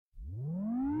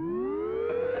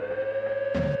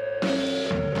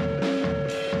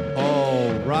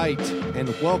right, and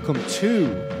welcome to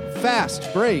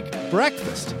Fastbreak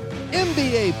Breakfast,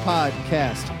 NBA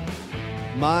podcast.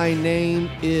 My name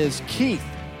is Keith,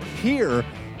 here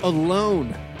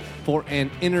alone for an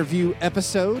interview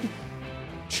episode.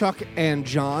 Chuck and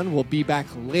John will be back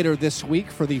later this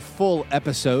week for the full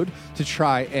episode to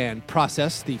try and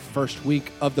process the first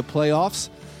week of the playoffs.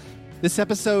 This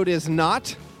episode is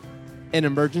not an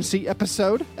emergency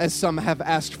episode, as some have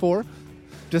asked for,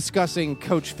 discussing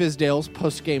Coach Fizdale's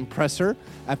post-game presser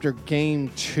after Game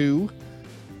 2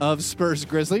 of Spurs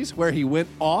Grizzlies, where he went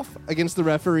off against the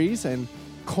referees and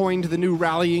coined the new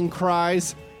rallying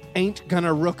cries, "Ain't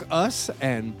gonna rook us,"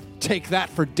 and "Take that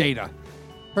for data."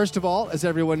 First of all, as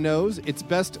everyone knows, it's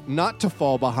best not to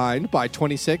fall behind by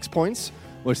 26 points,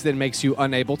 which then makes you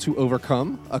unable to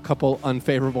overcome a couple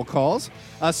unfavorable calls.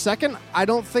 Second, I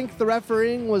don't think the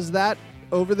refereeing was that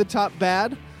over-the-top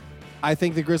bad. I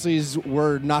think the Grizzlies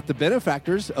were not the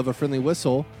benefactors of a friendly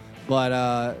whistle, but,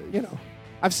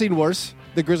 I've seen worse.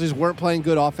 The Grizzlies weren't playing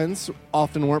good offense,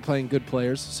 often weren't playing good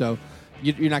players, so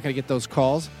you're not going to get those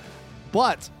calls.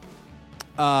 But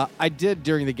I did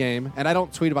during the game, and I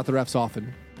don't tweet about the refs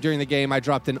often. During the game, I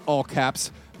dropped in all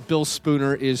caps, "Bill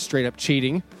Spooner is straight up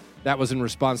cheating." That was in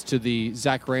response to the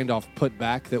Zach Randolph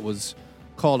putback that was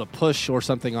called a push or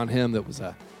something on him that was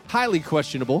highly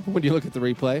questionable when you look at the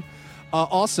replay.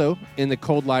 Also, in the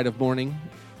cold light of morning,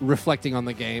 reflecting on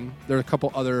the game, there are a couple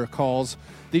other calls.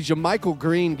 The JaMychal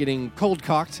Green getting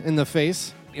cold-cocked in the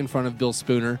face in front of Bill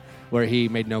Spooner, where he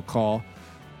made no call.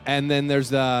 And then there's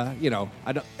the,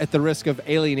 at the risk of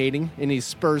alienating any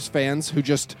Spurs fans who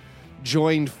just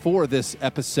joined for this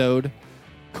episode,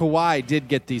 Kawhi did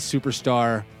get the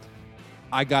superstar.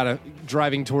 I got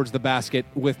driving towards the basket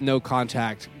with no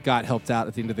contact, got helped out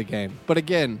at the end of the game. But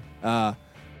again,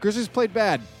 Grizzlies played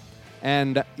bad.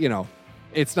 And,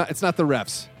 it's not the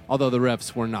refs, although the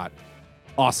refs were not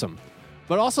awesome.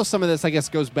 But also some of this, I guess,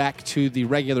 goes back to the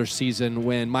regular season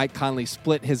when Mike Conley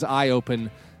split his eye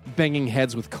open, banging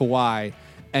heads with Kawhi,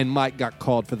 and Mike got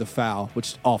called for the foul,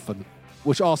 which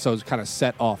also kind of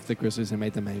set off the Grizzlies and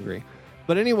made them angry.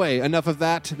 But anyway, enough of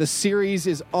that. The series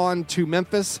is on to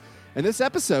Memphis, and this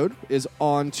episode is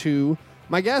on to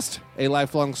my guest, a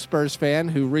lifelong Spurs fan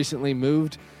who recently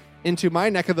moved into my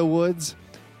neck of the woods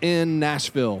in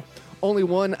Nashville. Only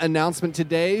one announcement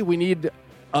today. We need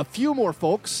a few more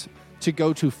folks to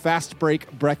go to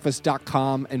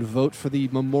fastbreakbreakfast.com and vote for the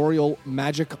Memorial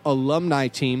Magic alumni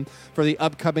team for the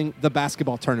upcoming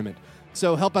basketball tournament.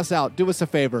 So help us out. Do us a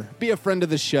favor. Be a friend of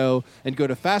the show and go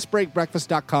to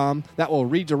fastbreakbreakfast.com. That will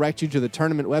redirect you to the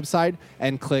tournament website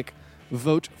and click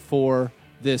vote for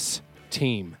this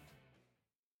team.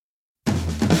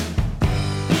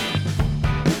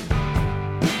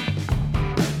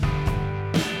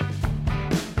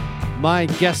 My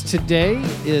guest today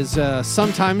is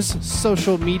sometimes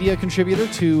social media contributor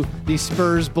to the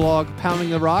Spurs blog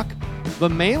Pounding the Rock, but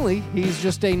mainly he's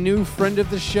just a new friend of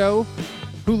the show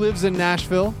who lives in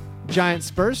Nashville, giant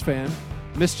Spurs fan,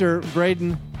 Mr.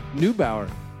 Braden Neubauer,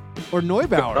 or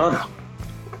Neubauer.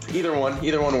 Either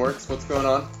one works. What's going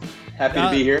on? Happy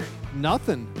to be here.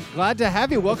 Nothing. Glad to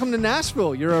have you. Welcome to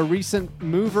Nashville. You're a recent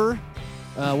mover.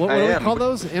 What do we call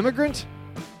those? Immigrant?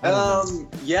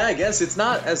 Yeah, I guess it's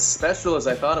not as special as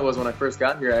I thought it was when I first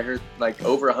got here. I heard like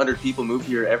over 100 people move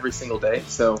here every single day,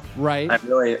 so right.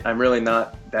 I'm really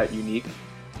not that unique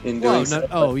in doing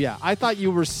so. Yeah. I thought you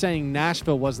were saying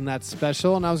Nashville wasn't that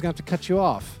special, and I was going to have to cut you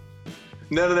off.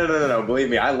 No.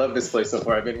 Believe me, I love this place so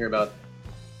far. I've been here about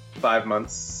 5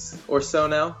 months or so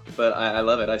now, but I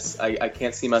love it. I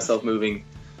can't see myself moving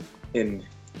in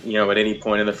at any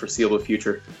point in the foreseeable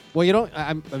future. Well, you don't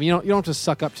have to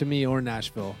suck up to me or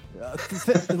Nashville.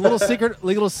 Little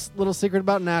secret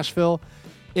about Nashville: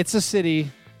 it's a city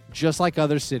just like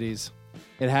other cities.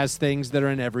 It has things that are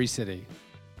in every city.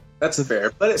 That's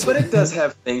fair, but it does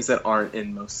have things that aren't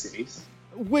in most cities.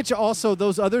 Which also,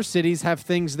 those other cities have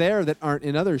things there that aren't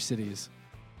in other cities.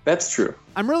 That's true.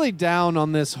 I'm really down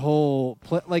on this whole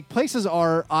places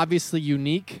are obviously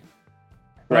unique.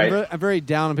 Right. I'm very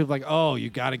down on people like, oh, you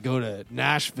got to go to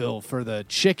Nashville for the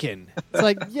chicken. It's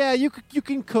like, yeah, you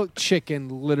can cook chicken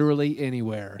literally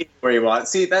anywhere. Where you want.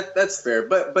 See, that's fair.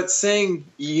 But saying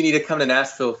you need to come to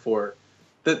Nashville for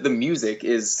the music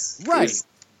is right.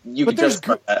 You can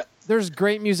justify that. There's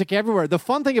great music everywhere. The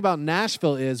fun thing about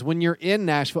Nashville is when you're in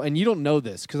Nashville, and you don't know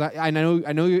this because I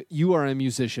know you are a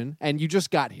musician and you just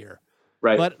got here.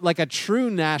 Right. But like a true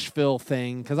Nashville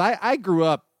thing, because I grew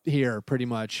up here pretty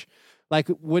much. Like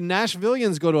when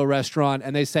Nashvillians go to a restaurant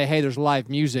and they say, "Hey, there's live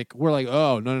music," we're like,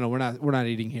 "Oh, no, we're not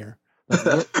eating here."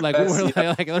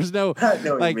 There's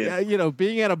no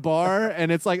being at a bar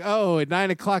and it's like, oh, at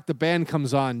 9 o'clock the band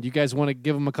comes on. You guys want to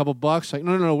give them a couple bucks? Like,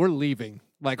 no, we're leaving.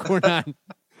 Like, we're not.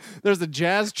 There's a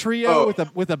jazz trio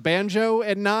with a banjo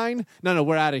at 9. No,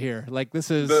 we're out of here. Like,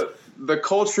 this is the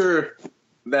culture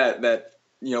that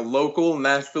local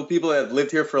Nashville people that have lived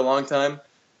here for a long time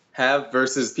have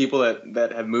versus people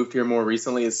that have moved here more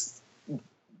recently is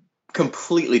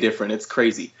completely different. It's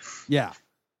crazy. Yeah.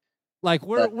 Like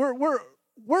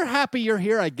we're happy you're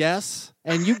here, I guess.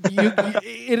 And you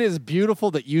it is beautiful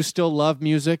that you still love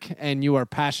music and you are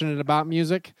passionate about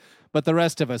music. But the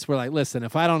rest of us, we're like, listen,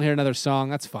 if I don't hear another song,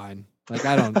 that's fine. Like,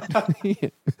 I don't.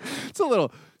 It's a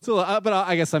little, but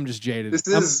I guess I'm just jaded. This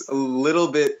is a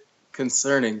little bit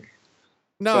concerning.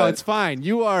 No, it's fine.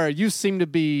 You seem to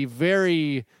be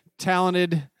very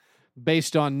talented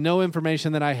based on no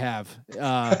information that I have.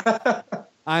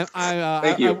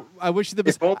 Thank you. I wish you the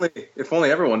best. If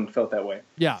only everyone felt that way.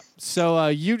 Yeah. So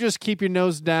you just keep your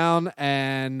nose down,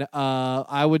 and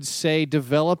I would say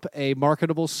develop a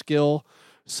marketable skill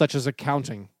such as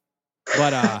accounting.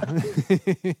 But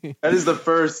that is the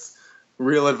first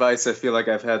real advice I feel like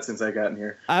I've had since I got in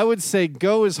here. I would say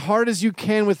go as hard as you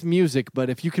can with music, but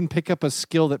if you can pick up a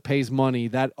skill that pays money,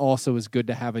 that also is good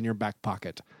to have in your back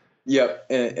pocket. Yep,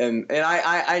 and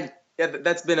I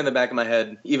that's been in the back of my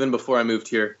head even before I moved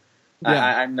here.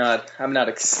 Yeah. I'm not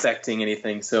expecting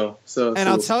anything.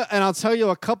 I'll tell you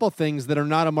a couple things that are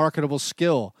not a marketable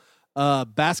skill.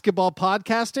 Basketball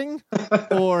podcasting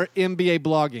or NBA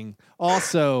blogging.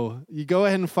 Also, you go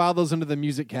ahead and file those into the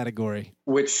music category.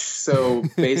 So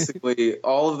basically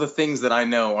all of the things that I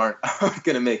know aren't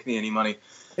going to make me any money.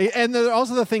 And there are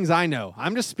also the things I know.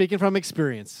 I'm just speaking from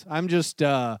experience. I'm just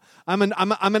I'm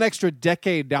an extra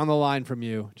decade down the line from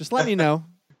you. Just letting you know.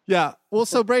 Yeah. Well,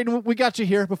 so Braden, we got you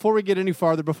here. Before we get any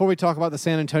farther, before we talk about the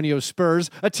San Antonio Spurs,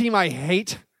 a team I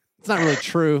hate. It's not really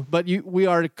true, but we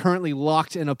are currently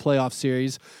locked in a playoff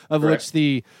series of which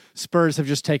the Spurs have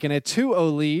just taken a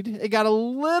 2-0 lead. It got a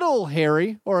little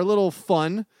hairy or a little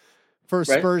fun for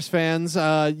Spurs fans.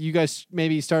 You guys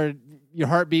maybe your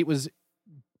heartbeat was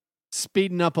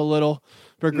speeding up a little.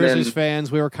 For Grizzlies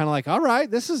fans, we were kind of like, all right,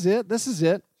 this is it.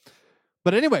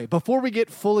 But anyway, before we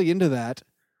get fully into that,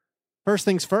 first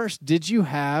things first, did you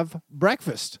have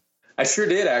breakfast? I sure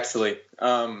did, actually.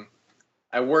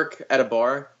 I work at a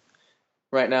bar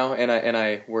right now, and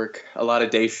I work a lot of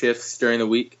day shifts during the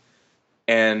week,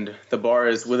 and the bar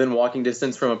is within walking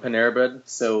distance from a Panera Bread,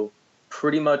 so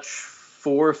pretty much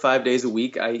 4 or 5 days a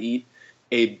week I eat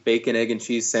a bacon, egg, and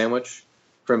cheese sandwich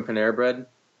from Panera Bread.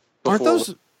 Aren't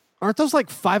those like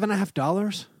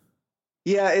 $5.50?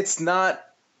 Yeah, it's not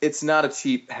a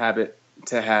cheap habit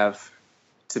to have,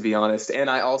 to be honest. And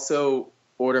I also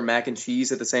order mac and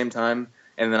cheese at the same time.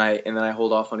 And then I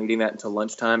hold off on eating that until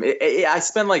lunchtime. I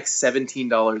spend like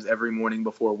 $17 every morning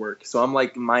before work, so I'm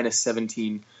like minus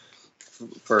 17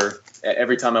 for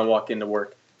every time I walk into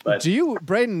work. But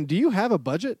Braden, do you have a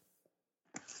budget?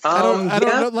 I don't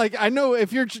know. Like, I know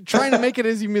if you're trying to make it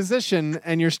as a musician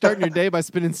and you're starting your day by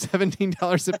spending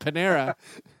 $17 at Panera,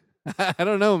 I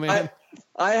don't know, man.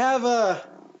 I have a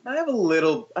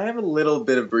little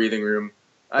bit of breathing room.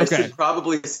 I should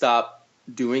probably stop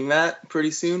doing that pretty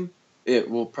soon.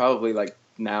 It will probably like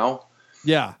now.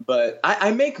 Yeah. But I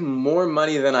make more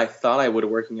money than I thought I would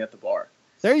working at the bar.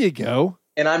 There you go.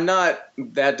 And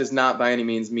that does not by any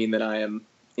means mean that I am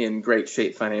in great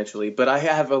shape financially, but I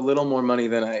have a little more money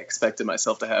than I expected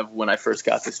myself to have when I first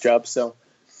got this job. So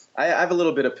I have a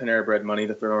little bit of Panera Bread money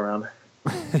to throw around.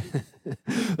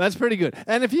 That's pretty good.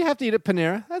 And if you have to eat at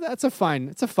Panera, it's a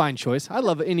fine choice. I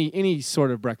love any sort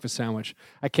of breakfast sandwich.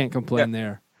 I can't complain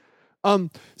there.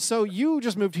 So you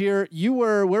just moved here.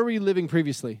 Where were you living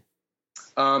previously?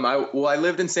 I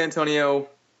lived in San Antonio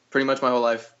pretty much my whole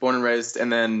life, born and raised.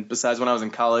 And then besides when I was in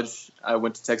college, I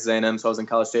went to Texas A&M. So I was in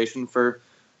College Station for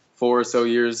 4 or so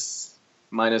years,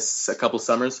 minus a couple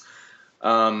summers.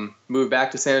 Moved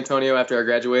back to San Antonio after I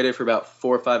graduated for about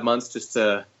 4 or 5 months just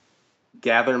to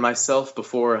gather myself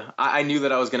before I knew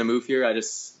that I was going to move here. I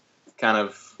just kind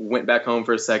of went back home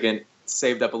for a second,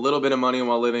 saved up a little bit of money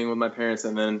while living with my parents,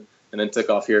 and then took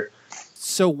off here.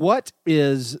 So what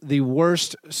is the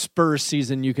worst Spurs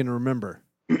season you can remember?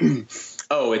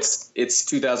 It's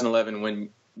 2011 when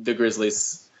the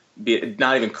Grizzlies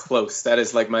not even close. That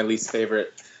is like my least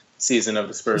favorite season of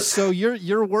the Spurs. So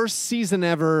your worst season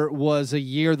ever was a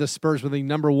year the Spurs were the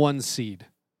number 1 seed.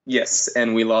 Yes,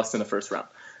 and we lost in the first round.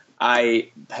 I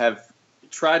have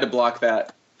tried to block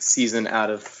that season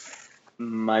out of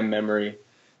my memory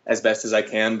as best as I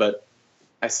can, but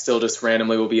I still just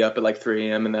randomly will be up at like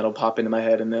 3 a.m. and that'll pop into my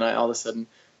head, and then I all of a sudden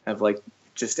have like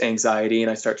just anxiety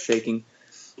and I start shaking.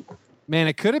 Man,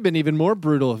 it could have been even more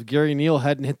brutal if Gary Neal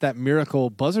hadn't hit that miracle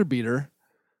buzzer beater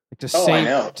to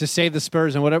save the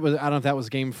Spurs. And whatever, I don't know if that was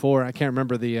Game 4. I can't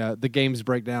remember the game's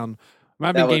breakdown. It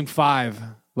might have been Game 5.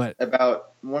 But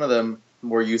about one of the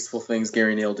more useful things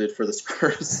Gary Neal did for the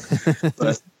Spurs.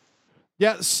 But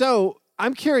yeah, so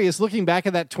I'm curious, looking back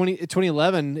at that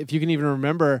 2011, if you can even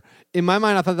remember, in my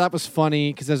mind, I thought that was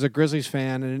funny because as a Grizzlies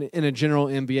fan and a general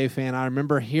NBA fan, I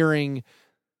remember hearing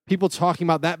people talking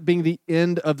about that being the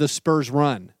end of the Spurs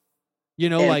run.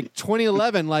 Like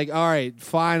 2011, like, all right,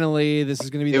 finally, this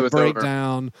is going to be the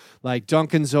breakdown. Over. Like,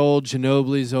 Duncan's old,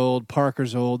 Ginobili's old,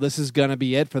 Parker's old. This is going to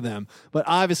be it for them. But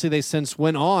obviously, they since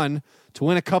went on to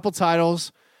win a couple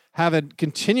titles, have a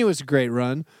continuous great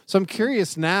run. So I'm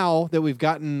curious now that we've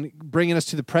bringing us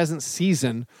to the present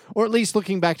season, or at least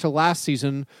looking back to last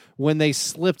season when they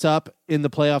slipped up in the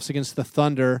playoffs against the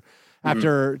Thunder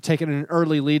after taking an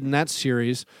early lead in that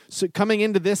series. So coming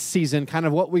into this season, kind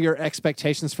of what were your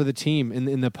expectations for the team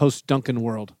in the post-Duncan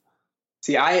world?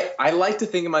 See, I like to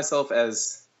think of myself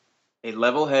as a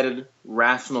level-headed,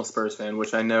 rational Spurs fan,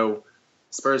 which I know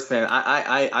Spurs fan,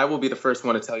 I will be the first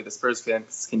one to tell you the Spurs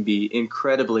fans can be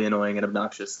incredibly annoying and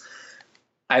obnoxious.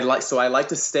 I like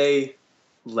to stay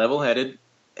level-headed,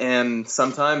 and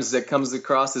sometimes it comes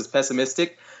across as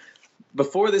pessimistic.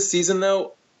 Before this season,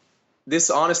 though,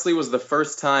 this honestly was the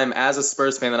first time as a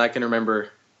Spurs fan that I can remember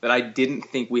that I didn't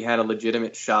think we had a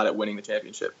legitimate shot at winning the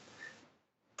championship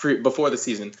before the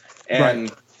season.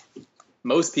 And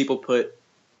most people put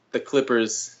the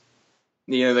Clippers,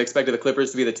 they expected the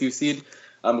Clippers to be the 2 seed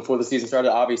before the season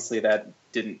started. Obviously, that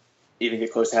didn't even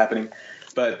get close to happening.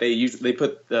 But they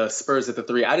put the Spurs at the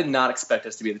 3. I did not expect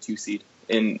us to be the 2 seed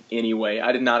in any way.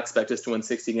 I did not expect us to win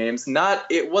 60 games.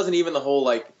 It wasn't even the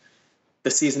whole, the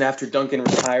season after Duncan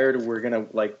retired, we're going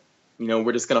to,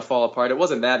 we're just going to fall apart. It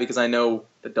wasn't that, because I know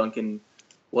that Duncan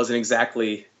wasn't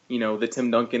exactly, the Tim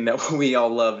Duncan that we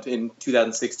all loved in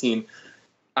 2016.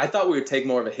 I thought we would take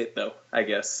more of a hit, though, I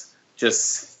guess,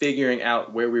 just figuring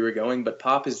out where we were going. But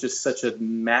Pop is just such a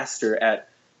master at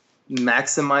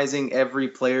maximizing every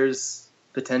player's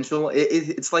potential.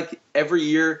 It's like every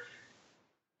year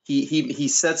he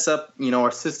sets up, our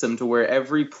system to where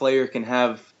every player can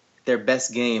have their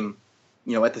best game,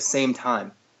 at the same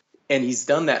time. And he's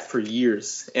done that for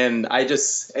years. And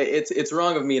it's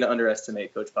wrong of me to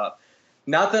underestimate Coach Pop.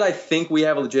 Not that I think we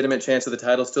have a legitimate chance of the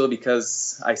title still,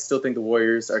 because I still think the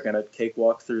Warriors are going to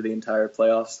cakewalk through the entire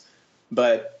playoffs.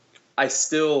 But I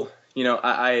still,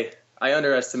 I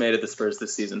underestimated the Spurs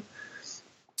this season.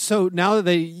 So now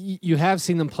that you have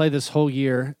seen them play this whole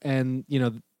year and,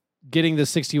 getting the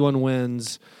 61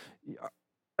 wins,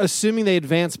 assuming they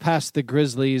advance past the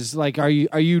Grizzlies, are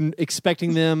you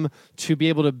expecting them to be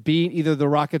able to beat either the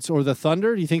Rockets or the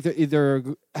Thunder? Do you think that either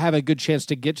have a good chance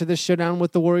to get to this showdown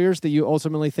with the Warriors that you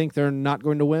ultimately think they're not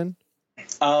going to win?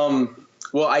 Well,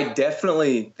 I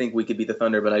definitely think we could beat the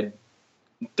Thunder, but I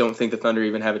don't think the Thunder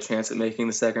even have a chance at making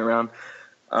the second round.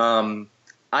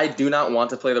 I do not want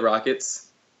to play the Rockets,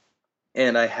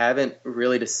 and I haven't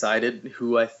really decided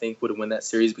who I think would win that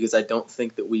series, because I don't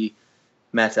think that we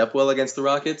match up well against the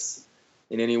Rockets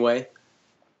in any way.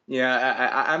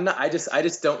 Yeah, I'm not. I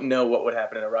just don't know what would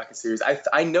happen in a Rocket series.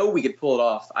 I know we could pull it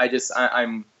off.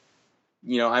 I'm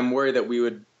worried that we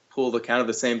would pull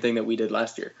the same thing that we did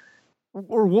last year.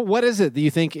 Or what is it that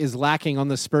you think is lacking on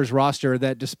the Spurs roster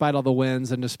that, despite all the wins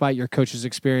and despite your coach's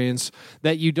experience,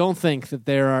 that you don't think that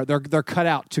they're cut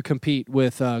out to compete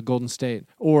with Golden State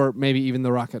or maybe even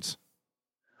the Rockets?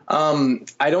 I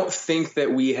don't think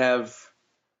that we have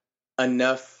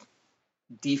enough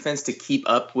defense to keep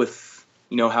up with,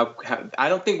 how I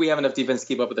don't think we have enough defense to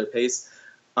keep up with their pace.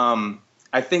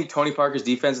 I think Tony Parker's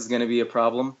defense is going to be a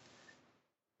problem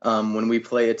when we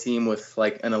play a team with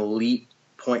an elite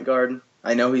point guard.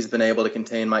 I know he's been able to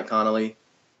contain Mike Conley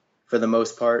for the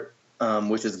most part,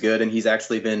 which is good, and he's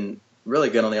actually been really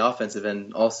good on the offensive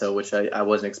end also, which I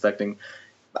wasn't expecting.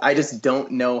 I just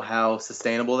don't know how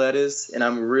sustainable that is, and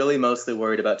I'm really mostly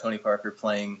worried about Tony Parker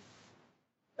playing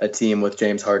a team with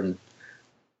James Harden.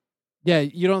 Yeah,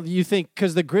 you think,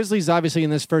 because the Grizzlies obviously in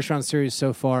this first round series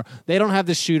so far, they don't have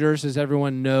the shooters, as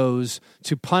everyone knows,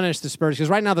 to punish the Spurs, because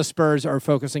right now the Spurs are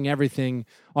focusing everything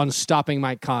on stopping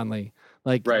Mike Conley.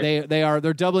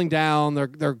 They're doubling down,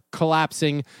 they're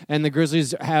collapsing, and the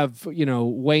Grizzlies have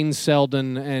Wayne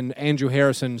Selden and Andrew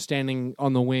Harrison standing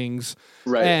on the wings.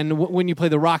 Right. And when you play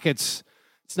the Rockets,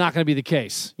 it's not going to be the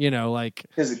case,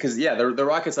 because the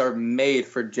Rockets are made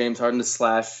for James Harden to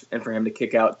slash and for him to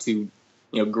kick out to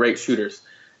great shooters,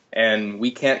 and we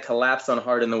can't collapse on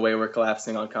Harden the way we're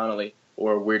collapsing on Conley,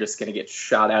 or we're just going to get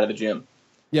shot out of the gym.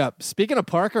 Yeah. Speaking of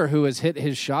Parker, who has hit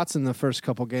his shots in the first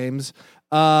couple games,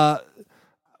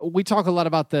 we talk a lot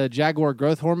about the Jaguar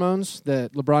growth hormones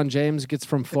that LeBron James gets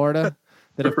from Florida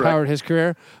that have powered his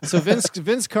career. So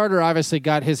Vince Carter obviously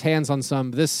got his hands on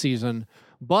some this season,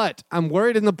 but I'm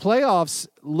worried in the playoffs,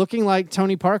 looking like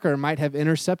Tony Parker might have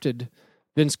intercepted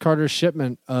Vince Carter's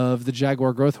shipment of the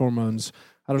Jaguar growth hormones.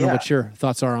 I don't know what your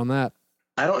thoughts are on that.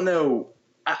 I don't know.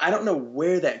 I don't know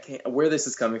where this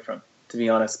is coming from, to be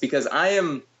honest, because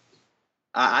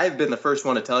I've been the first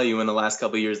one to tell you in the last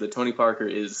couple of years that Tony Parker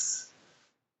is,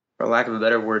 for lack of a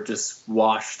better word, just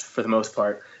washed for the most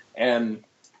part. And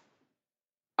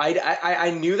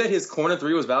I knew that his corner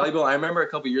three was valuable. I remember a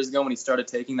couple of years ago when he started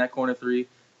taking that corner three,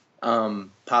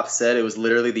 Pop said it was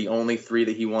literally the only three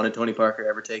that he wanted Tony Parker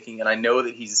ever taking. And I know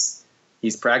that he's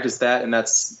practiced that, and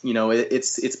that's,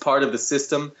 it's part of the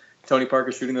system, Tony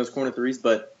Parker shooting those corner threes,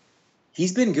 but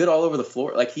he's been good all over the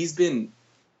floor. Like he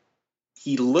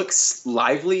looks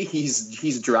lively.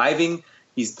 He's driving.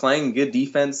 He's playing good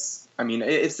defense. I mean,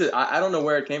 I don't know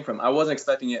where it came from. I wasn't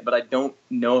expecting it, but I don't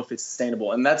know if it's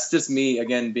sustainable. And that's just me,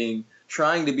 again,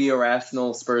 trying to be a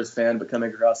rational Spurs fan, but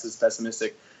coming across as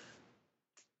pessimistic.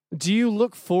 Do you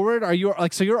look forward? Are you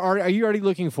already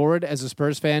looking forward as a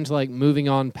Spurs fan to like moving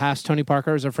on past Tony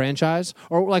Parker as a franchise?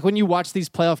 Or like when you watch these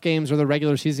playoff games or the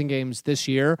regular season games this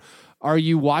year, are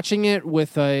you watching it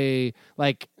with a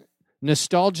like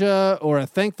nostalgia or a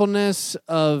thankfulness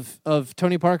of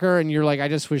Tony Parker, and you're like, I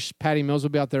just wish Patty Mills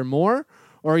would be out there more?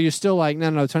 Or are you still like,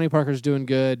 no, Tony Parker's doing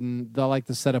good and I like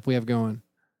the setup we have going?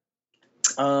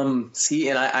 See,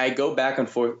 and I go back and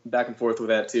forth with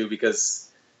that too, because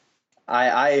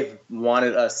I've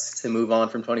wanted us to move on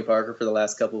from Tony Parker for the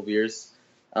last couple of years.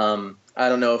 I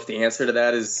don't know if the answer to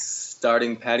that is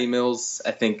starting Patty Mills.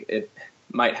 I think it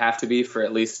might have to be for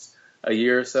at least a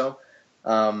year or so.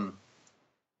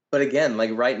 But again,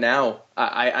 like right now,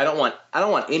 I don't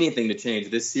want anything to change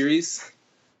this series,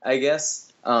 I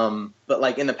guess. But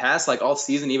like in the past, like all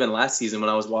season, even last season when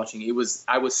I was watching,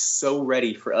 I was so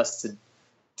ready for us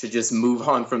to just move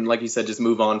on from, like you said, just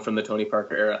move on from the Tony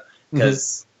Parker era,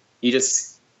 because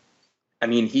he's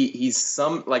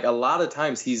some, like a lot of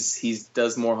times he's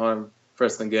does more harm for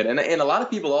us than good. And a lot of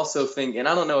people also think, and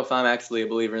I don't know if I'm actually a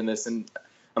believer in this, and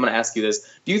I'm going to ask you this.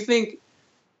 Do you think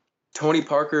Tony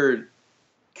Parker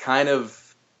kind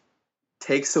of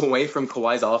takes away from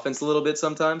Kawhi's offense a little bit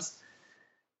sometimes?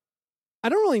 I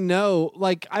don't really know.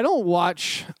 Like, I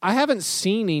haven't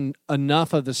seen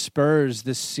enough of the Spurs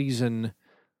this season.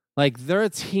 Like, they're a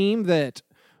team that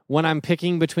when I'm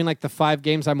picking between like the 5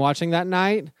 games I'm watching that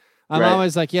night, I'm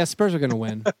always like, yeah, Spurs are going to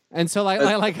win. And so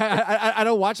I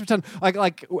don't watch a ton.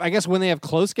 Like I guess when they have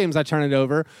close games, I turn it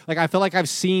over. Like I feel like I've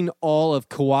seen all of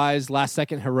Kawhi's last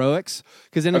second heroics,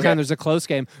 because anytime there's a close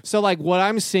game. So like what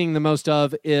I'm seeing the most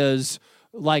of is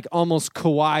like almost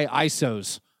Kawhi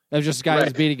ISOs of just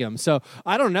guys beating him. So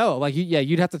I don't know. Like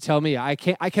you'd have to tell me. I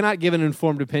cannot give an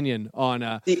informed opinion on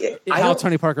how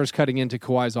Tony Parker's cutting into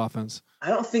Kawhi's offense. I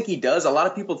don't think he does. A lot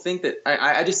of people think that.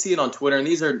 I just see it on Twitter, and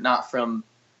these are not from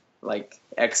like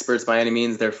experts by any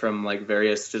means. They're from like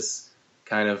various just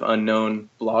kind of unknown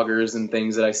bloggers and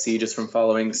things that I see just from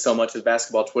following so much of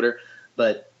basketball Twitter.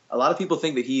 But a lot of people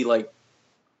think that he like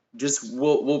just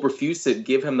will refuse to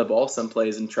give him the ball some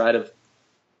plays and try to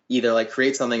either like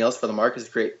create something else for the Marcus,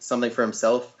 create something for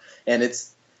himself. And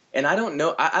I don't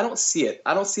know. I don't see it.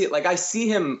 Like I see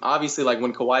him obviously like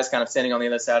when Kawhi's kind of standing on the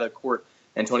other side of the court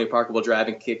and Tony Parker will drive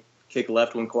and kick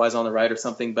left when Kawhi's on the right or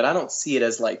something, but I don't see it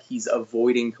as like he's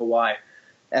avoiding Kawhi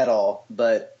at all.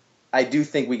 But I do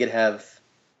think we could have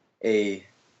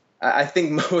I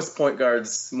think most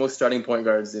starting point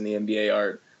guards in the NBA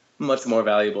are much more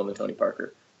valuable than Tony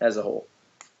Parker as a whole.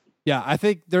 Yeah, I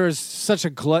think there's such a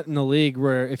glut in the league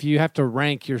where if you have to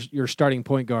rank your starting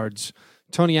point guards,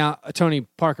 Tony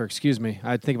Parker, excuse me.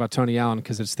 I think about Tony Allen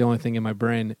because it's the only thing in my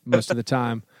brain most of the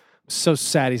time. So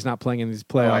sad he's not playing in these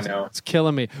playoffs. Oh, I know. It's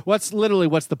killing me. What's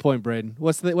the point, Braden?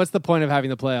 What's the point of having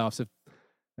the playoffs?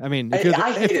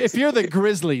 If you're the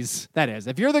Grizzlies, that is.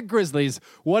 If you're the Grizzlies,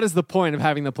 what is the point of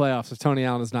having the playoffs if Tony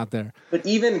Allen is not there? But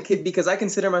even because I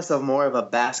consider myself more of a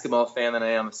basketball fan than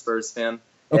I am a Spurs fan.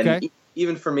 Okay. And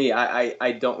even for me,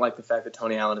 I don't like the fact that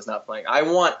Tony Allen is not playing. I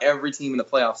want every team in the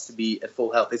playoffs to be at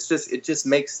full health. It just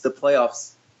makes the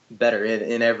playoffs better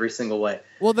in every single way.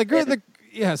 Well,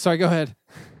 sorry, go ahead.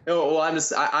 No, well,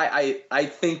 I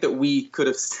think that we could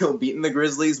have still beaten the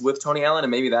Grizzlies with Tony Allen,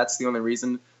 and maybe that's the only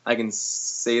reason I can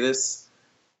say this.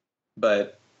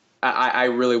 But I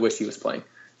really wish he was playing.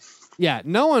 Yeah,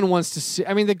 no one wants to see.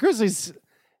 I mean, the Grizzlies.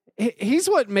 He's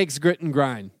what makes grit and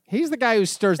grind. He's the guy who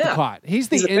stirs the pot. He's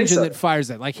the engine that fires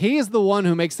it. Like, he is the one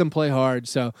who makes them play hard.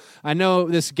 So I know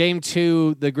this game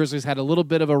 2, the Grizzlies had a little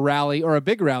bit of a rally, or a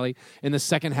big rally, in the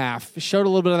second half. Showed a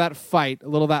little bit of that fight, a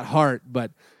little of that heart,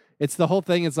 but it's the whole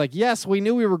thing. It's like, yes, we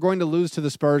knew we were going to lose to the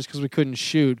Spurs because we couldn't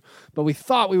shoot, but we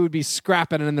thought we would be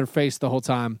scrapping it in their face the whole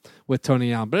time with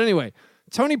Tony Allen. But anyway,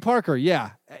 Tony Parker,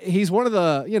 yeah, he's one of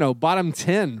the bottom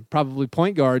 10 probably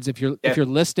point guards if you're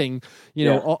listing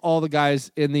all the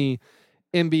guys in the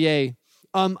NBA.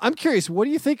 I'm curious, what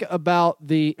do you think about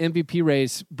the MVP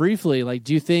race briefly? Like,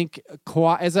 do you think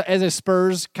Kawhi, as a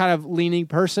Spurs kind of leaning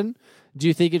person, do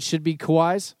you think it should be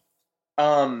Kawhi's?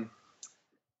 I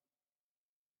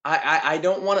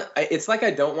don't want to. It's like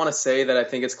I don't want to say that I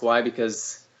think it's Kawhi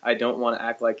because I don't want to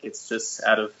act like it's just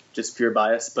out of just pure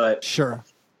bias. But sure,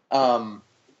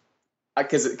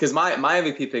 because my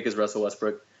MVP pick is Russell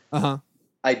Westbrook.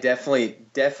 I definitely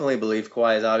believe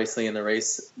Kawhi is obviously in the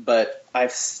race, but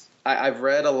I've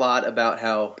read a lot about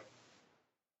how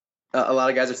a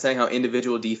lot of guys are saying how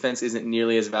individual defense isn't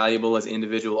nearly as valuable as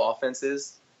individual offense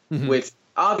is, which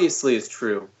obviously is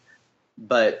true,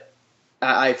 but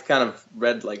I've kind of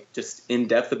read like just in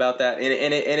depth about that,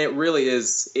 and it really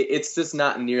is. It's just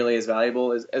not nearly as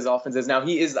valuable as offense is. Now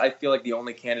he is, I feel like, the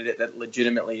only candidate that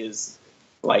legitimately is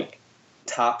like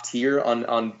top tier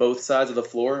on both sides of the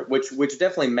floor, which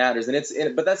definitely matters,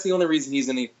 but that's the only reason he's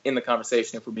in the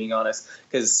conversation, if we're being honest,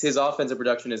 because his offensive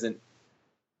production isn't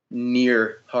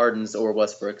near Harden's or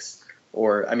Westbrook's,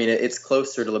 or I mean it's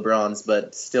closer to LeBron's,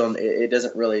 but still it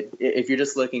doesn't really. If you're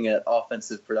just looking at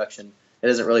offensive production, it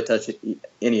doesn't really touch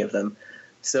any of them.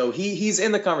 So he's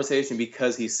in the conversation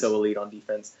because he's so elite on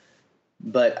defense,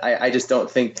 but I just don't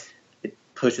think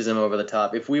pushes him over the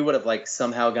top. If we would have like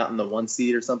somehow gotten the 1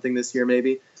 seed or something this year,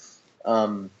 maybe.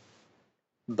 But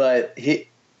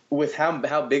with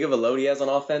how big of a load he has on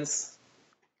offense,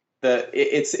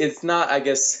 it's not. I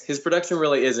guess his production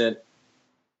really isn't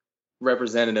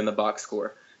represented in the box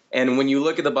score. And when you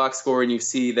look at the box score and you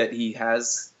see that he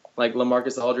has like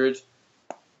LaMarcus Aldridge,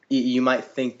 you might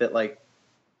think that like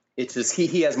it's just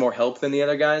he has more help than the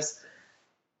other guys,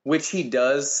 which he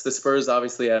does. The Spurs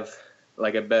obviously have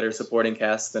like a better supporting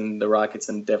cast than the Rockets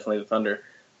and definitely the Thunder,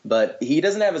 but he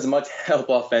doesn't have as much help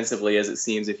offensively as it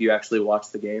seems if you actually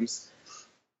watch the games.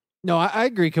 No, I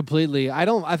agree completely.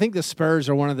 I think the Spurs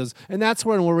are one of those, and that's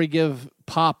where we give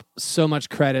Pop so much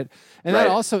credit, and that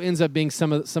also ends up being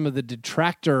some of the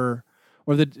detractor,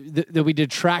 or that we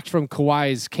detract from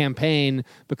Kawhi's campaign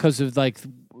because of like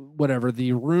whatever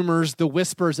the rumors, the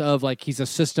whispers of like he's a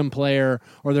system player,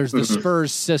 or there's the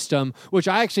Spurs system, which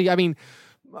I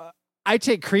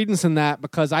take credence in that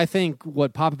because I think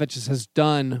what Popovich has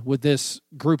done with this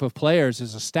group of players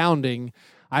is astounding.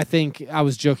 I think I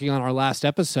was joking on our last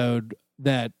episode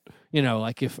that,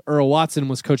 like if Earl Watson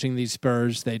was coaching these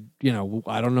Spurs, they'd,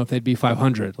 I don't know if they'd be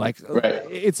 500. Like,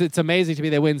 it's amazing to me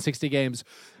they win 60 games.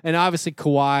 And obviously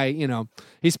Kawhi,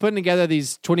 he's putting together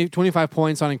these 25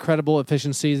 points on incredible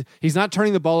efficiencies. He's not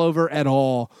turning the ball over at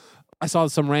all. I saw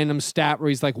some random stat where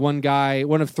he's like one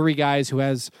of 3 guys who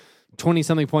has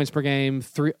 20-something points per game.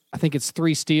 I think it's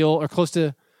 3 steal or close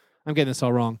to. I'm getting this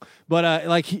all wrong, but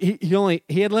like he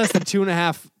had less than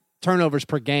 2.5 turnovers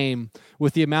per game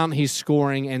with the amount he's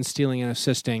scoring and stealing and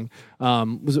assisting.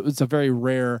 It's a very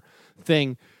rare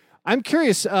thing. I'm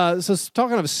curious. So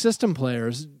talking of system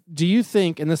players, do you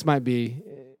think, and this might be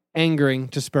angering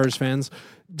to Spurs fans,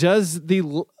 does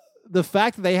the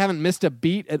fact that they haven't missed a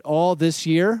beat at all this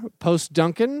year post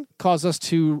Duncan cause us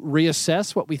to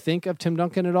reassess what we think of Tim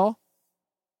Duncan at all?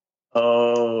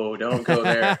 Oh, don't go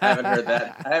there. I haven't heard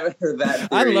that.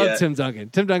 I love Tim Duncan.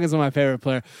 Tim Duncan's one of my favorite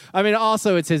players. I mean,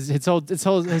 also it's his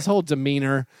whole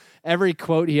demeanor. Every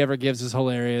quote he ever gives is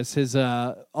hilarious. His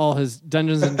all his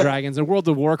Dungeons and Dragons and World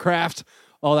of Warcraft,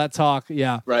 all that talk.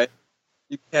 Yeah, right.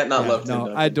 You can't not love Tim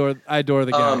Duncan. I adore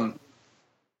the guy.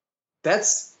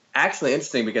 That's actually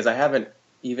interesting because I haven't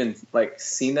even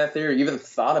seen that theory, even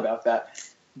thought about that.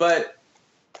 But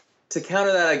to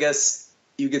counter that, I guess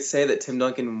you could say that Tim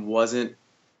Duncan wasn't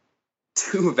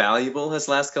too valuable his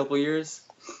last couple of years.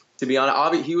 To be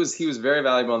honest, he was very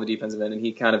valuable on the defensive end, and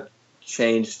we kind of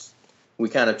changed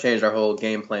our whole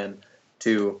game plan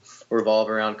to revolve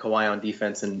around Kawhi on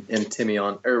defense and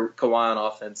Kawhi on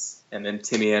offense, and then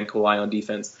Timmy and Kawhi on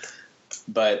defense.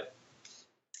 But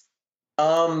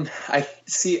I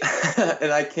see,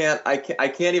 and I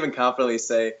can't even confidently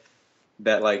say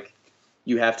that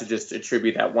you have to just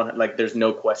attribute that one. There's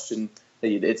no question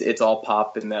that it's all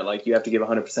Pop, and that you have to give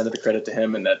 100% of the credit to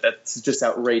him, and that's just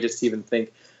outrageous to even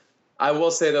think. I will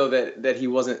say though that he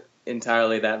wasn't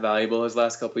entirely that valuable his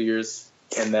last couple of years.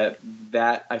 and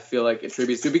that I feel like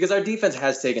attributes to, because our defense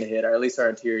has taken a hit, or at least our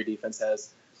interior defense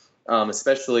has,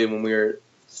 especially when we were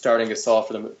starting Gasol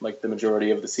for the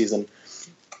majority of the season.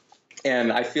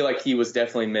 And I feel like he was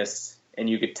definitely missed, and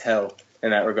you could tell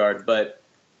in that regard. But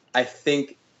I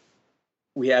think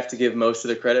we have to give most of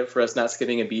the credit for us not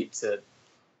skipping a beat to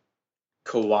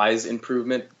Kawhi's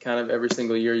improvement kind of every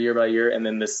single year by year, and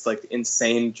then this like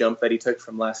insane jump that he took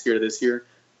from last year to this year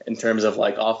in terms of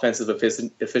like offensive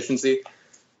efficiency.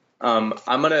 I'm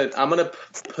gonna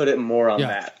put it more on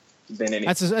that than anything.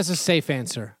 That's a safe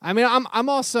answer. I mean, I'm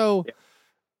also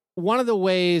one of the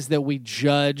ways that we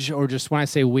judge, or just when I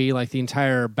say we, like the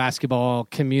entire basketball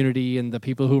community and the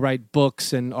people who write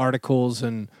books and articles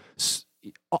and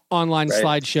online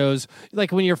slideshows,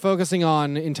 like when you're focusing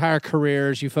on entire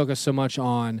careers, you focus so much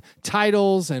on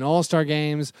titles and all-star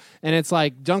games, and it's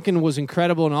like Duncan was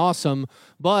incredible and awesome,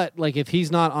 but like if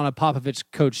he's not on a Popovich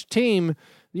coached team,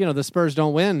 you know, the Spurs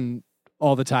don't win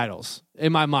all the titles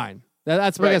in my mind.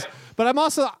 That's what I guess. But I'm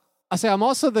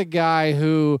also the guy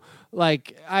who,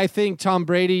 like, I think Tom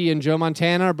Brady and Joe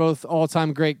Montana are both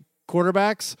all-time great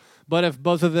quarterbacks, but if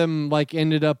both of them like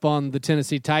ended up on the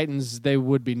Tennessee Titans, they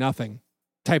would be nothing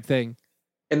type thing.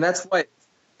 And that's why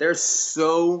there's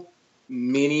so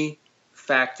many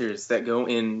factors that go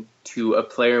into a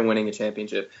player winning a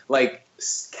championship. Like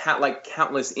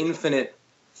countless, infinite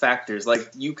factors.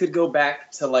 Like you could go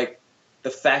back to like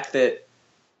the fact that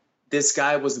this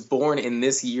guy was born in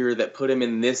this year that put him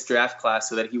in this draft class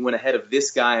so that he went ahead of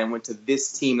this guy and went to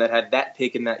this team that had that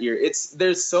pick in that year.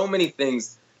 There's so many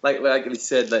things, like you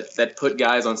said, that put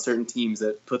guys on certain teams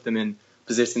that put them in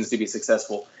positions to be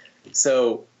successful.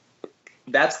 So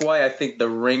that's why I think the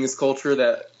rings culture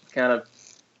that kind of,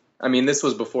 I mean, this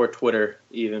was before Twitter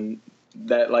even,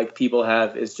 that like people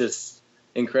have is just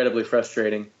incredibly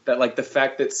frustrating. That like the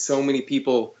fact that so many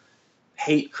people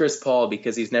hate Chris Paul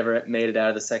because he's never made it out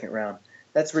of the second round.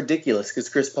 That's ridiculous because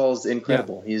Chris Paul's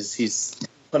incredible. Yeah. He's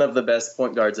one of the best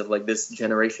point guards of like this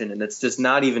generation, and it's just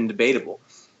not even debatable.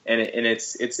 And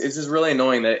it's just really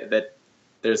annoying that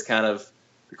there's kind of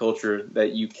the culture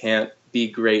that you can't be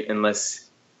great unless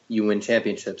you win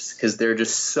championships, because there are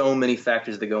just so many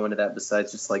factors that go into that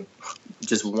besides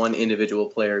just one individual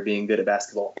player being good at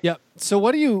basketball. Yep. So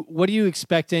what are you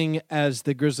expecting as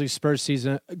the Grizzlies Spurs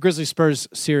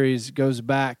series goes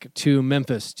back to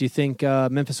Memphis? Do you think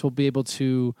Memphis will be able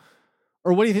to,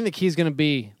 or what do you think the key is going to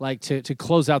be like to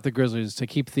close out the Grizzlies, to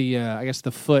keep the I guess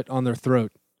the foot on their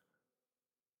throat?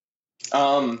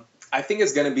 I think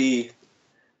it's going to be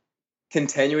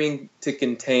continuing to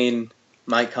contain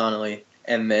Mike Conley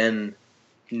and then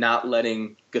not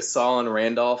letting Gasol and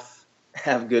Randolph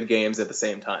have good games at the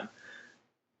same time.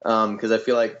 Because I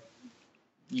feel like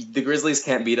the Grizzlies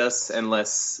can't beat us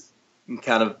unless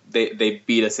kind of they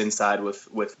beat us inside with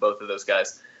both of those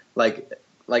guys. Like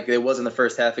it was in the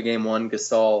first half of game one.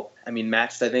 Gasol, I mean,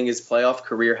 matched I think his playoff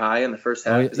career high in the first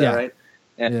half. Is that right?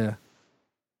 And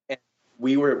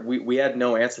we had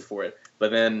no answer for it.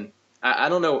 But then I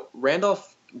don't know.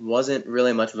 Randolph wasn't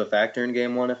really much of a factor in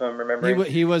game one, if I'm remembering.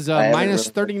 He was minus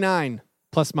 39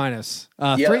 plus minus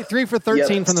 3 for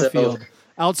 13 from the field,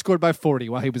 outscored by 40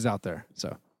 while he was out there.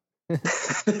 So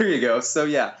there you go. So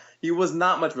yeah, he was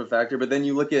not much of a factor. But then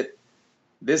you look at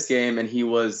this game, and he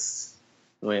was.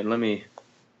 Wait, let me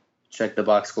check the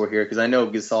box score here because I know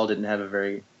Gasol didn't have a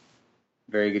very,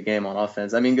 very good game on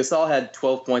offense. I mean, Gasol had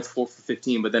 12 points, 4 for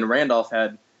 15, but then Randolph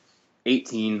had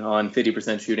 18 on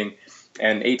 50% shooting.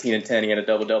 And 18 and 10, he had a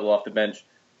double-double off the bench.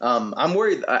 I'm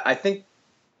worried. I think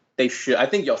they should. I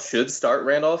think y'all should start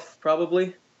Randolph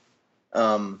probably,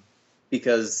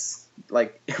 because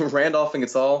like Randolph and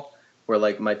Gasol were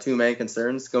like my two main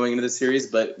concerns going into the series.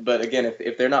 But again,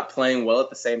 if they're not playing well at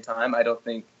the same time, I don't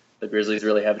think the Grizzlies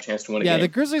really have a chance to win a game. Yeah, the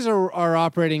Grizzlies are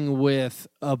operating with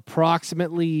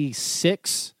approximately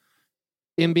 6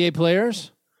 NBA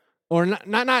players, or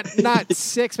not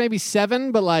 6, maybe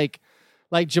 7, but like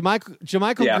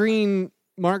JaMychal Green,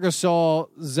 Marc Gasol,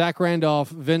 Zach Randolph,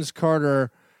 Vince Carter,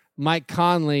 Mike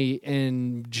Conley,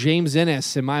 and James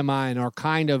Ennis, in my mind, are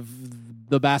kind of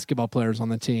the basketball players on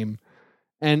the team,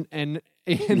 and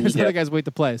there's other guys wait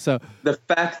to play. So the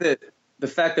fact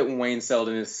that Wayne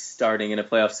Selden is starting in a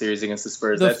playoff series against the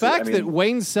Spurs, that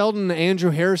Wayne Selden,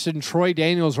 Andrew Harrison, Troy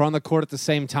Daniels are on the court at the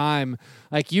same time,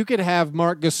 like you could have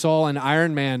Marc Gasol and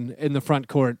Iron Man in the front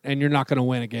court, and you're not going to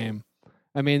win a game.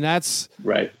 I mean, that's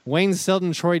right. Wayne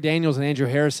Selden, Troy Daniels, and Andrew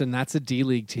Harrison. That's a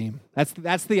D-League team.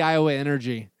 That's the Iowa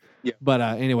energy. Yeah. But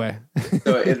anyway,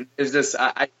 so it's just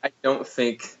I don't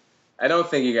think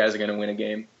you guys are going to win a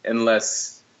game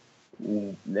unless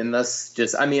Unless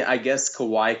I guess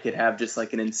Kawhi could have just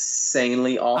like an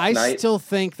insanely off night. I still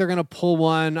think they're going to pull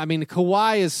one. I mean,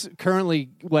 Kawhi is currently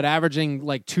averaging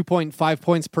like 2.5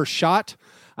 points per shot.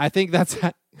 I think that's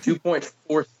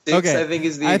 2.46. Okay. I think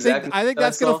is the exact. I think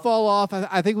that's going to fall off.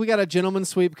 I think we got a gentleman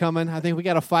sweep coming. I think we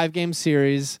got a 5-game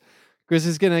series.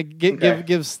 Grizzlies going to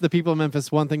gives the people of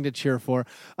Memphis one thing to cheer for.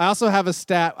 I also have a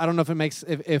stat. I don't know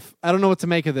if I don't know what to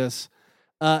make of this.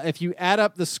 If you add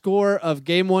up the score of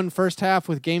Game 1 first half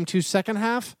with Game 2 second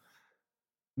half,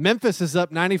 Memphis is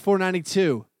up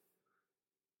 94-92.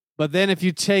 But then if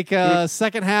you take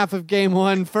second half of Game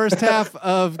 1 first half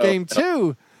of Game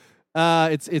 2,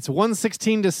 it's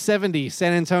 116-70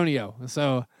 San Antonio.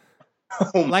 So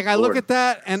I look at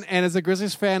that and as a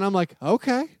Grizzlies fan, I'm like,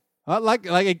 okay.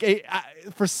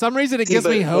 For some reason it gives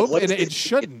me hope, and it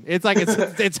shouldn't. It's like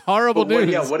it's horrible news.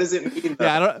 Yeah, what does it mean?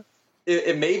 Yeah, I don't.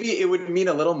 Maybe it would mean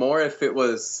a little more if it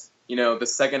was, the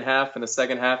second half and the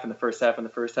second half and the first half and the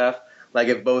first half. Like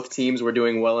if both teams were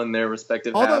doing well in their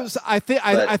respective halves. I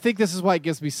think this is why it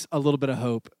gives me a little bit of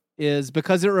hope, is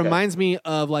because it reminds me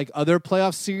of like other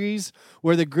playoff series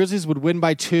where the Grizzlies would win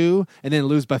by 2 and then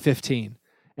lose by 15.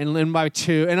 And win by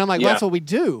 2. And I'm like, well, that's what we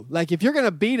do. Like, if you're going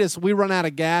to beat us, we run out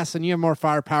of gas and you have more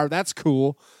firepower. That's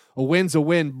cool. A win's a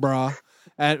win, brah.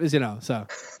 So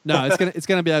no, it's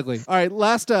gonna be ugly. All right,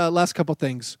 last couple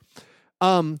things.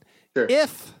 Sure.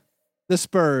 If the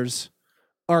Spurs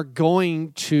are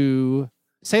going to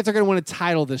say if they're going to win a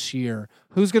title this year,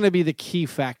 who's going to be the key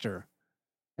factor?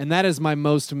 And that is my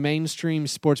most mainstream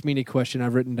sports media question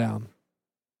I've written down.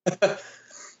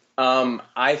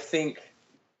 I think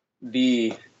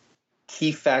the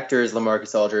key factor is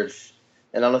LaMarcus Aldridge,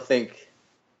 and I don't think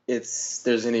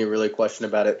there's any really question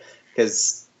about it,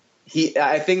 because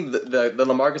I think the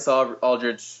LaMarcus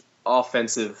Aldridge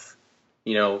offensive,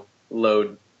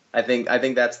 load. I think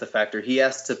that's the factor. He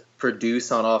has to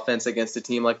produce on offense against a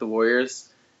team like the Warriors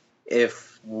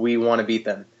if we want to beat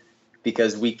them,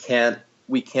 because we can't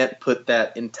put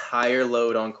that entire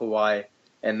load on Kawhi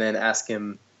and then ask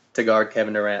him to guard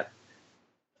Kevin Durant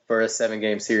for a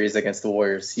 7-game series against the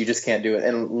Warriors. You just can't do it.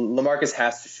 And LaMarcus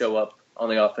has to show up on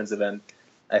the offensive end,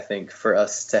 I think, for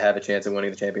us to have a chance of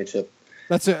winning the championship.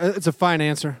 It's a fine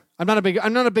answer. I'm not a big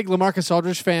LaMarcus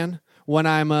Aldridge fan when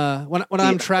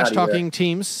I'm trash talking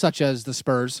teams such as the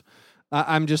Spurs.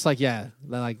 I'm just like,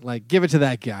 like give it to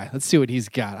that guy. Let's see what he's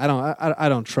got. I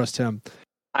don't trust him.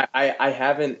 I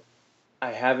haven't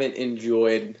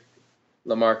enjoyed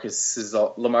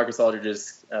LaMarcus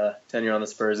Aldridge's tenure on the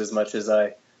Spurs as much as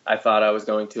I thought I was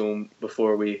going to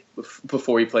before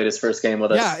he played his first game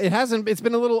with us. Yeah, it hasn't. It's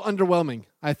been a little underwhelming.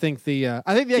 I think the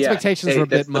expectations were a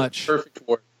bit much.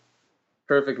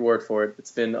 Perfect word for it.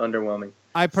 It's been underwhelming.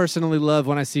 I personally love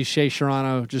when I see Shea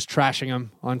Serrano just trashing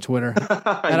him on Twitter.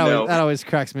 That always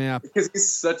cracks me up. Because he's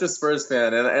such a Spurs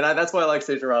fan, and that's why I like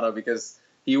Shea Serrano, because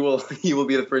he will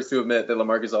be the first to admit that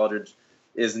LaMarcus Aldridge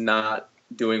is not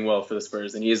doing well for the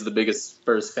Spurs, and he is the biggest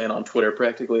Spurs fan on Twitter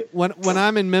practically. When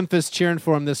I'm in Memphis cheering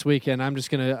for him this weekend, I'm just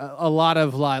gonna a lot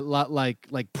of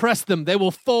like press them. They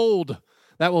will fold.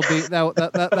 That will be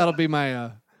that'll be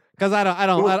my because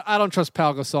I don't trust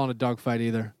Pau Gasol in a dogfight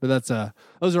either. But that's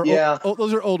those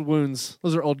are old wounds.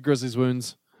 Those are old Grizzlies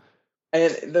wounds.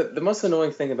 And the most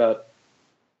annoying thing about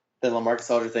the LaMarcus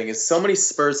Aldridge thing is so many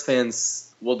Spurs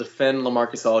fans will defend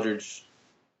LaMarcus Aldridge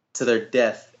to their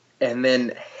death and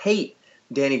then hate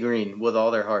Danny Green with all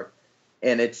their heart.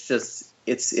 And it's just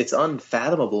it's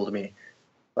unfathomable to me,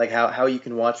 like how you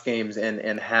can watch games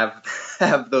and have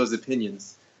those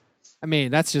opinions. I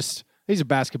mean, that's just, these are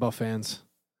basketball fans.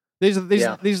 These are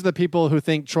the people who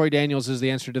think Troy Daniels is the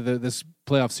answer to this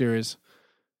playoff series.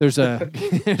 There's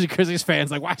there's Grizzlies fans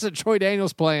like, why isn't Troy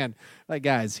Daniels playing? Like,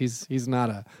 guys, he's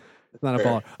not a baller.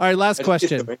 All right, last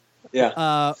question.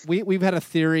 Yeah. We've had a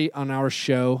theory on our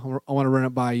show. I want to run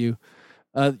it by you.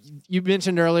 You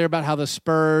mentioned earlier about how the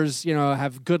Spurs,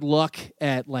 have good luck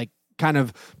at like kind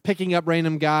of picking up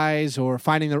random guys or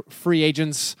finding the free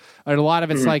agents. And a lot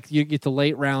of it's like you get the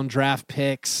late round draft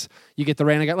picks. You get the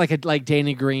random guy like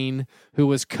Danny Green, who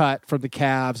was cut from the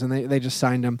Cavs, and they just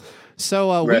signed him.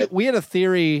 So we had a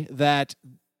theory that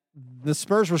the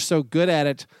Spurs were so good at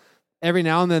it every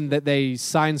now and then that they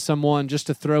sign someone just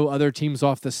to throw other teams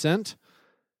off the scent.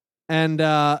 And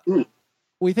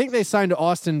we think they signed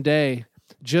Austin Day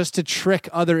just to trick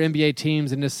other NBA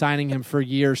teams into signing him for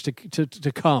years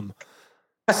to come.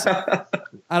 So,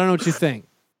 I don't know what you think.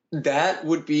 That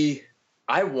would be,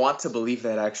 I want to believe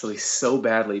that actually so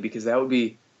badly, because that would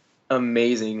be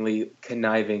amazingly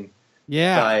conniving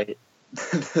by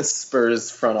the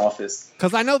Spurs front office.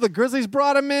 Because I know the Grizzlies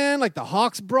brought him in, like the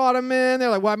Hawks brought him in. They're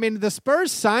like, well, I mean, the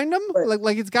Spurs signed him.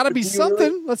 Like it's got to be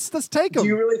something. Really, let's take him. Do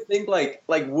you really think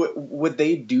would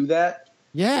they do that?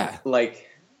 Yeah.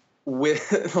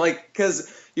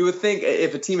 Because you would think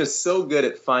if a team is so good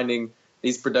at finding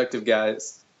these productive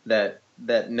guys that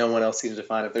no one else seems to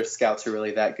find, if their scouts are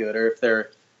really that good,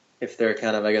 or if they're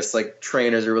kind of, I guess, like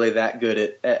trainers are really that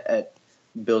good at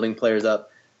building players up,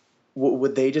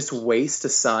 would they just waste a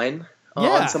sign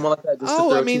on someone like that?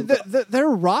 I mean, their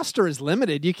roster is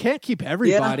limited. You can't keep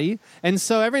everybody. Yeah. And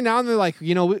so every now and then, like,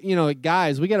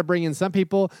 guys, we got to bring in some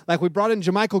people. Like, we brought in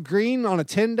JaMychal Green on a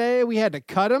 10-day. We had to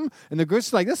cut him. And the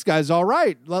Grizzlies like, this guy's all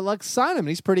right. Let's sign him.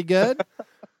 He's pretty good.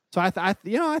 So I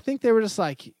think they were just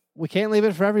like, we can't leave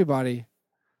it for everybody.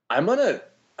 I'm gonna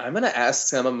ask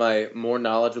some of my more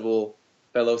knowledgeable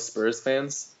fellow Spurs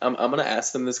fans. I'm gonna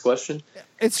ask them this question.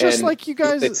 It's just like you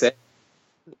guys.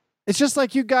 It's just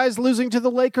like you guys losing to the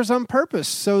Lakers on purpose.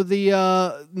 So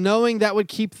the knowing that would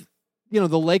keep, the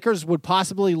Lakers would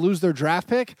possibly lose their draft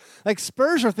pick. Like,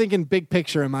 Spurs are thinking big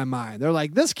picture in my mind. They're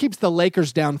like, this keeps the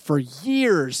Lakers down for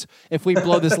years if we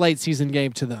blow this late season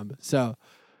game to them. So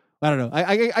I don't know.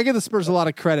 I give the Spurs a lot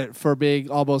of credit for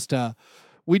being almost.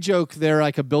 We joke they're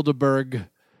like a Bilderberg,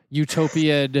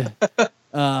 utopian,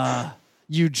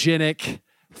 eugenic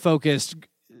focused,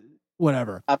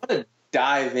 whatever. I'm gonna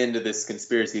dive into this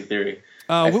conspiracy theory.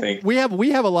 I think we have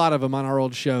a lot of them on our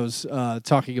old shows,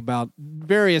 talking about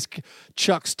various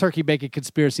Chuck's turkey bacon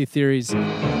conspiracy theories,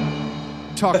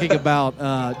 talking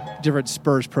about different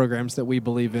Spurs programs that we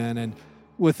believe in, and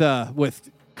with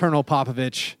Colonel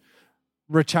Popovich,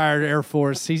 retired Air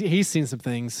Force, he's seen some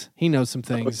things. He knows some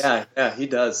things. Oh, yeah, he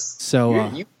does. So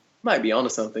you might be onto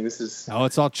something. It's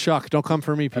all Chuck. Don't come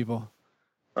for me, people.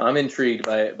 I'm intrigued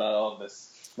by all of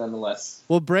this, nonetheless.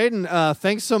 Well, Braden,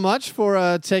 thanks so much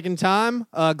for taking time.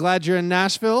 Glad you're in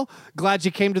Nashville. Glad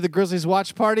you came to the Grizzlies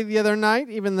watch party the other night,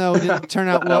 even though it didn't turn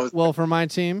out well for my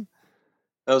team.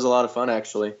 That was a lot of fun,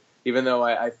 actually. Even though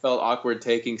I felt awkward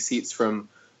taking seats from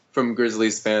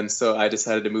Grizzlies fans, so I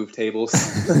decided to move tables.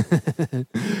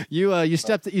 You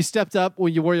stepped up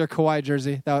when you wore your Kawhi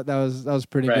jersey. That was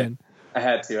pretty good. I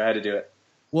had to do it.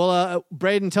 Well,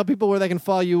 Braden, tell people where they can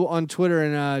follow you on Twitter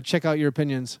and check out your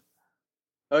opinions.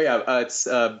 Oh yeah, it's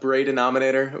Bray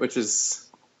Denominator, which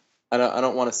is I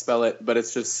don't want to spell it, but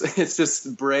it's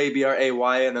just Bray,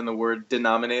 Bray, and then the word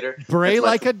denominator. Bray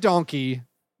like a donkey,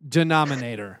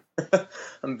 denominator.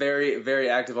 I'm very, very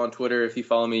active on Twitter. If you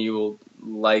follow me, you will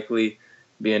likely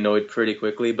be annoyed pretty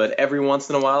quickly. But every once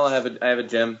in a while, I have a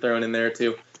gem thrown in there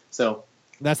too. So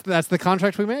that's the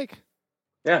contract we make.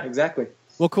 Yeah, exactly.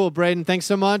 Well, cool, Braden. Thanks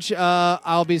so much.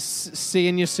 I'll be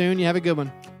seeing you soon. You have a good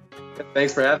one.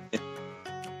 Thanks for having me.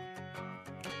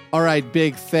 All right,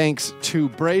 big thanks to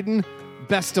Braden.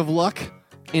 Best of luck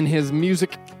in his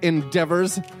music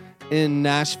endeavors in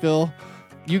Nashville.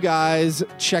 You guys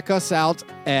check us out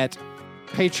at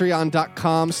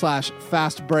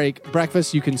patreon.com/Fastbreak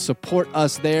Breakfast. You can support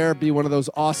us there. Be one of those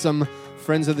awesome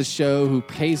friends of the show who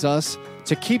pays us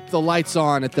to keep the lights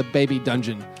on at the baby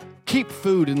dungeon. Keep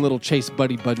food in little Chase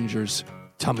Buddy Budinger's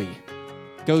tummy.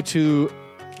 Go to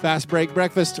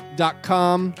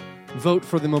fastbreakbreakfast.com. Vote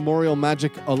for the Memorial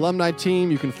Magic alumni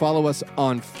team. You can follow us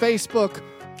on Facebook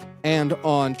and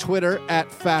on Twitter at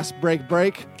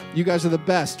FastBreakBreak. You guys are the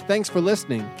best. Thanks for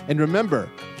listening. And remember,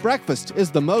 breakfast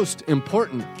is the most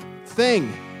important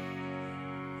thing.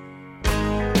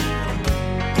 Yeah,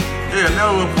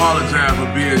 never apologize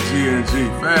for being G&G.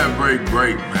 Fast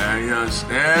break, man. You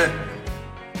understand?